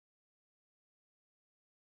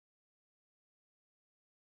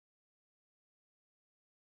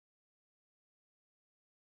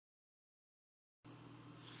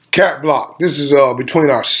Cat block. This is between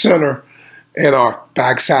our center and our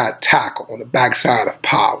backside tackle on the backside of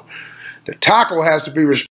power. The tackle has to be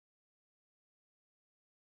responsible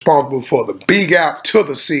for the B gap to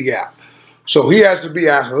the C gap. So he has to be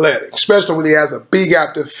athletic, especially when he has a B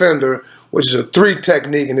gap defender, which is a 3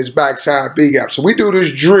 technique in his backside B gap. So we do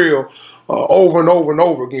this drill over and over and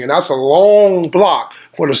over again. That's a long block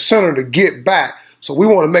for the center to get back. So we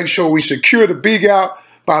want to make sure we secure the B gap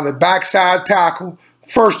by the backside tackle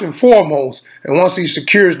first and foremost. And once he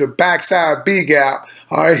secures the backside B gap,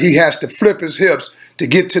 all right, he has to flip his hips to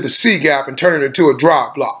get to the C gap and turn it into a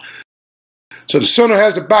drop block. So the center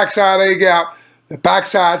has the backside A gap, the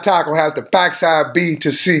backside tackle has the backside B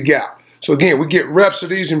to C gap. So again, we get reps of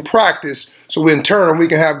these in practice, so in turn we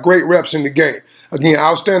can have great reps in the game. Again,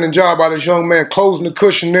 outstanding job by this young man closing the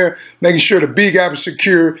cushion there, making sure the B gap is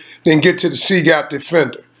secure, then get to the C gap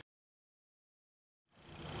defender.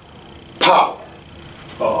 Power.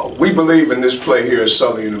 We believe in this play here at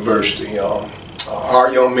Southern University.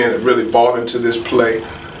 Our young men have really bought into this play,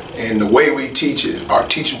 and the way we teach it, our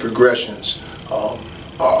teaching progressions,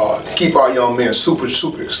 keep our young men super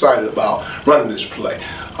excited about running this play.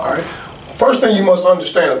 All right. First thing you must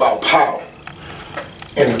understand about power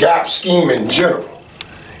and gap scheme in general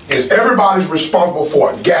is everybody's responsible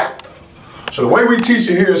for a gap. So the way we teach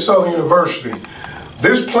it here at Southern University,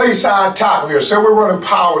 this play side tackle here, say we're running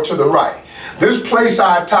power to the right. This play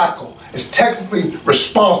side tackle is technically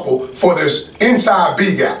responsible for this inside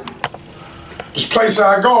B gap. This play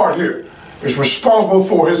side guard here is responsible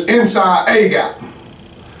for his inside A gap.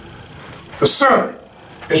 The center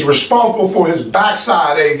is responsible for his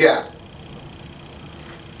backside A gap.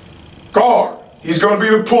 Guard, he's going to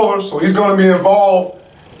be the puller, so he's going to be involved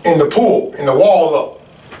in the pull, in the wall up.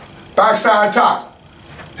 Backside tackle,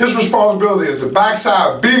 his responsibility is the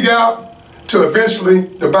backside B gap to eventually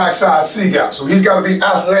the backside C gap. So he's got to be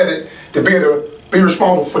athletic to be able to be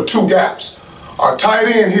responsible for 2 gaps. Our tight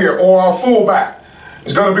end here, or our fullback,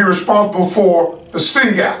 is going to be responsible for the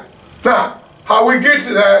C gap. Now, how we get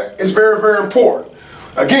to that is very important.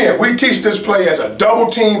 Again, we teach this play as a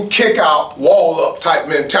double team, kick out, wall up type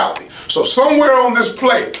mentality. So somewhere on this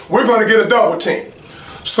play, we're going to get a double team.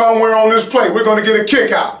 Somewhere on this play, we're going to get a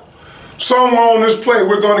kick out. Somewhere on this play,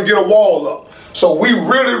 we're going to get a wall up. So we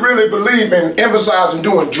really believe in emphasizing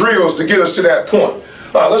doing drills to get us to that point.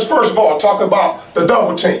 Now, let's first of all talk about the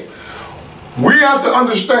double team. We have to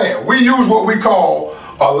understand, we use what we call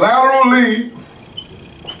a lateral lead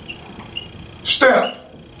step.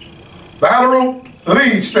 Lateral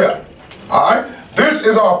lead step. All right? This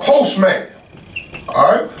is our post man.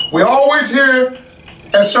 All right? We always hear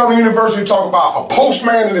at Southern University talk about a post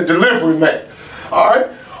man and a delivery man. All right?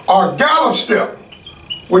 Our gallop step,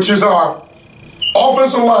 which is our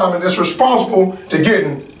offensive lineman that's responsible to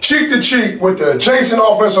getting cheek to cheek with the adjacent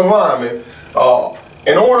offensive lineman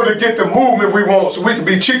in order to get the movement we want so we can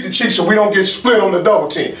be cheek to cheek so we don't get split on the double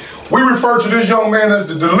team. We refer to this young man as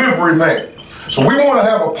the delivery man. So we want to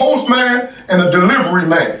have a post man and a delivery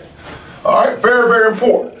man. All right, very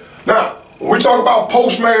important. Now, when we talk about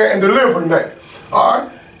post man and delivery man, all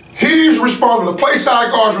right, he's responsible, the play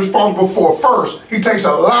side guard is responsible for first, he takes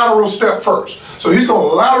a lateral step first. So he's going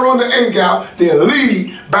to lateral in the A gap, then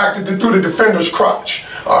lead back through the defender's crotch.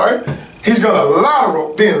 All right, he's going to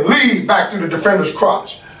lateral, then lead back through the defender's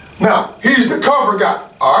crotch. Now, he's the cover guy.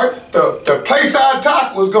 All right, the play side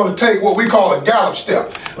tackle is going to take what we call a gallop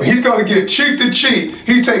step. He's going to get cheek to cheek.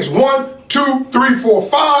 He takes 1, 2, 3, 4,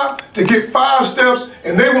 5 to get 5 steps,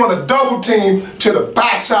 and they want to double team to the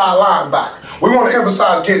backside linebacker. We want to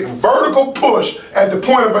emphasize getting vertical push at the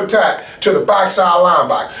point of attack to the backside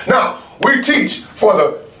linebacker. Now, we teach for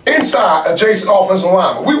the inside adjacent offensive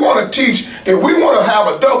lineman. We want to teach that we want to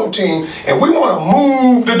have a double team and we want to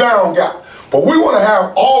move the down guy. But we want to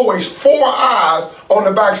have always 4 eyes on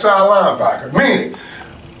the backside linebacker, meaning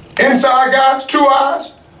inside guys, 2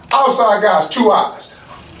 eyes, outside guys, 2 eyes.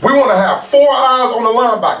 We want to have 4 eyes on the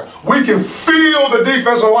linebacker. We can feel the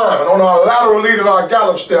defensive lineman on our lateral lead and our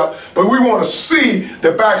gallop step, but we want to see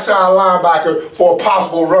the backside linebacker for a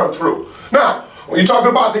possible run through. Now, when you're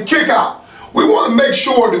talking about the kick out, we want to make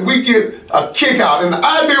sure that we get a kick out. In the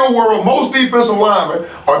ideal world, most defensive linemen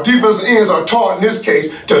or defensive ends are taught in this case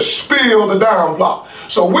to spill the down block.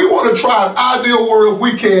 So we want to try an ideal world if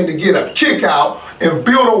we can to get a kick out and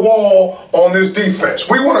build a wall on this defense.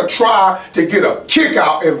 We want to try to get a kick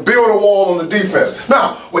out and build a wall on the defense.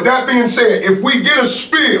 Now, with that being said, if we get a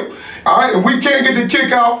spill, all right, and we can't get the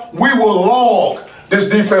kick out, we will log this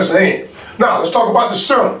defensive end. Now, let's talk about the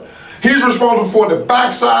center. He's responsible for the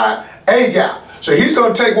backside A gap. So he's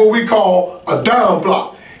going to take what we call a down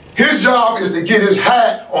block. His job is to get his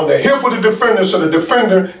hat on the hip of the defender so the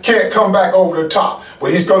defender can't come back over the top.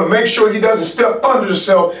 But he's going to make sure he doesn't step under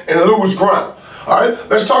himself and lose ground. All right,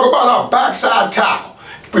 let's talk about our backside tackle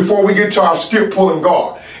before we get to our skip, pull, and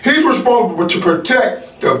guard. He's responsible to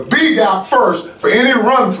protect the B gap first for any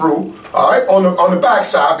run through, all right, on the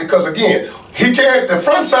backside, because again, the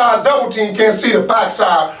front side double team can't see the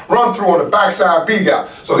backside run through on the backside B gap.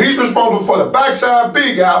 So he's responsible for the backside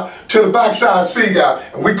B gap to the backside C gap,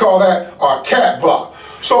 and we call that our cat block.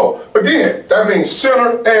 So again, that means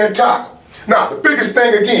center and tackle. Now, the biggest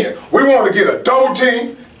thing again, we want to get a double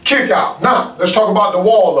team kick out. Now, let's talk about the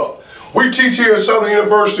wall up. We teach here at Southern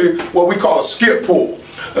University what we call a skip pull.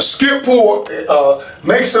 A skip pull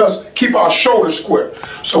makes us keep our shoulders square.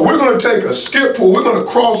 So we're going to take a skip pull. We're going to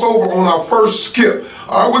cross over on our first skip.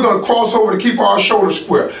 All right, we're going to cross over to keep our shoulders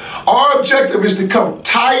square. Our objective is to come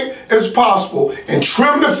tight as possible and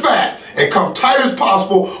trim the fat and come tight as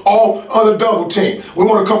possible off of the double team. We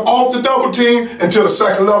want to come off the double team until the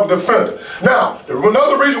second level defender. Now,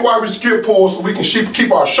 another reason why we skip pull so we can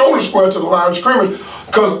keep our shoulders square to the line of scrimmage,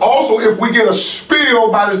 because also if we get a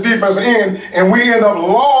spill by this defensive end and we end up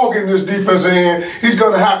logging this defensive end, he's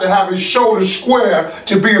going to have his shoulders square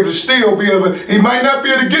to be able to still be able to, he might not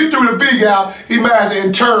be able to get through the B gap, he might have to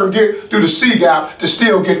in turn get through the C gap to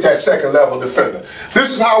still get that second level defender.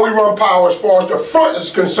 This is how we run power as far as the front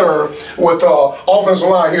is concerned with offensive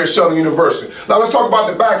line here at Southern University. Now let's talk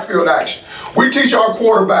about the backfield action. We teach our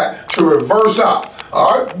quarterback to reverse out.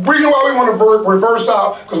 All right, reason why we want to reverse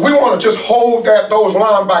out, because we want to just hold those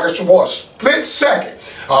linebackers for a split second.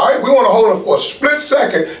 All right, we want to hold them for a split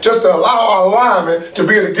second just to allow our linemen to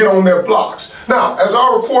be able to get on their blocks. Now, as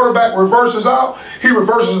our quarterback reverses out, he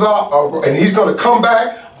reverses out and he's going to come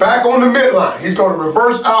back on the midline. He's going to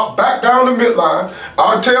reverse out, back down the midline.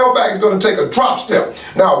 Our tailback is going to take a drop step.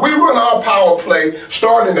 Now, we run our power play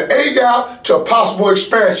starting in the A gap to a possible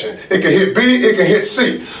expansion. It can hit B, it can hit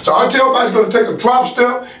C. So our tailback is going to take a drop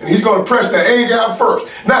step, and he's going to press the A gap first.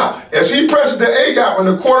 Now, as he presses the A gap, when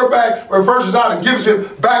the quarterback reverses out and gives him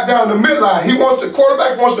back down the midline, the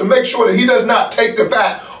quarterback wants to make sure that he does not take the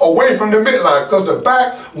back away from the midline, because the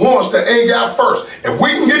back wants the A gap first. If we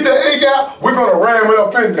can get the A gap, we're going to ram it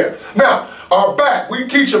up in there. Now, our back, we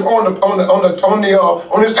teach him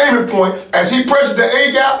on his aiming point. As he presses the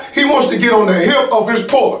A gap, he wants to get on the hip of his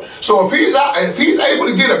puller. So if he's able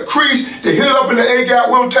to get a crease to hit it up in the A gap,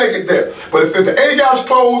 we'll take it there. But if the A gap's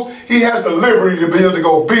closed, he has the liberty to be able to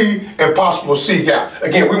go B and possible C gap.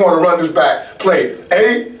 Again, we want to run this back play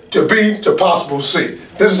A to B to possible C.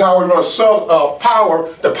 This is how we run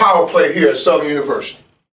the power play here at Southern University.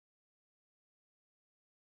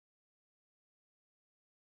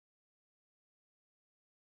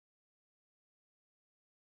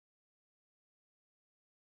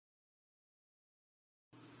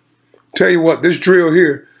 Tell you what, this drill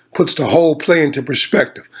here puts the whole play into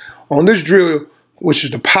perspective. On this drill, which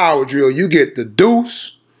is the power drill, you get the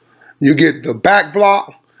deuce, you get the back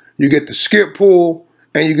block, you get the skip pull,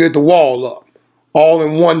 and you get the wall up, all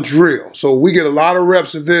in one drill. So we get a lot of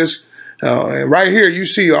reps of this. And right here, you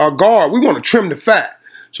see our guard, we want to trim the fat.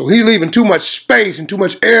 So he's leaving too much space and too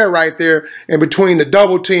much air right there in between the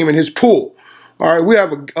double team and his pull. All right, we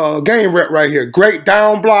have a game rep right here. Great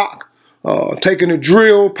down block, taking a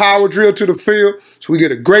drill, power drill to the field. So we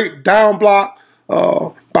get a great down block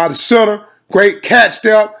by the center, great cat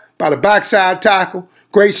step by the backside tackle,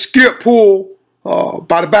 great skip pull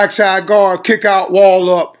by the backside guard, kick out, wall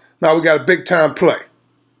up. Now we got a big time play.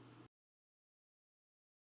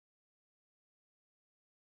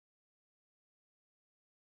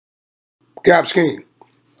 Gap scheme.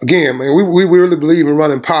 Again, man, we really believe in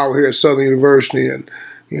running power here at Southern University, and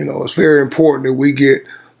you know it's very important that we get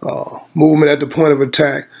movement at the point of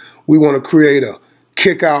attack. We want to create a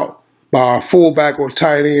kick out by our fullback or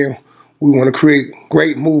tight end. We want to create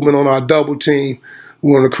great movement on our double team.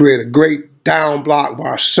 We want to create a great down block by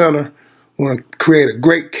our center. We want to create a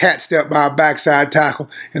great cat step by our backside tackle,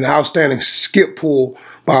 and an outstanding skip pull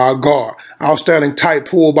by our guard. Outstanding tight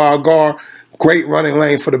pull by our guard. Great running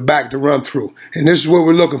lane for the back to run through. And this is what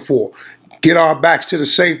we're looking for. Get our backs to the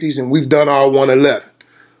safeties, and we've done our 111.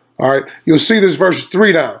 All right, you'll see this versus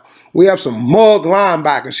 3 down. We have some mug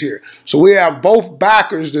linebackers here. So we have both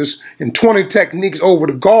backers that's in 20 techniques over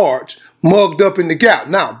the guards, mugged up in the gap.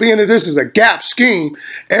 Now, being that this is a gap scheme,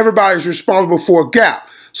 everybody's responsible for a gap.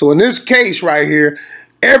 So in this case right here,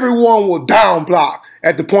 everyone will down block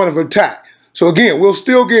at the point of attack. So again, we'll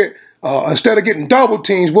still get, instead of getting double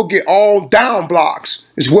teams, we'll get all down blocks.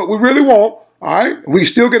 Is what we really want, all right? We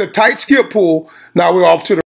still get a tight skip pull. Now we're off to the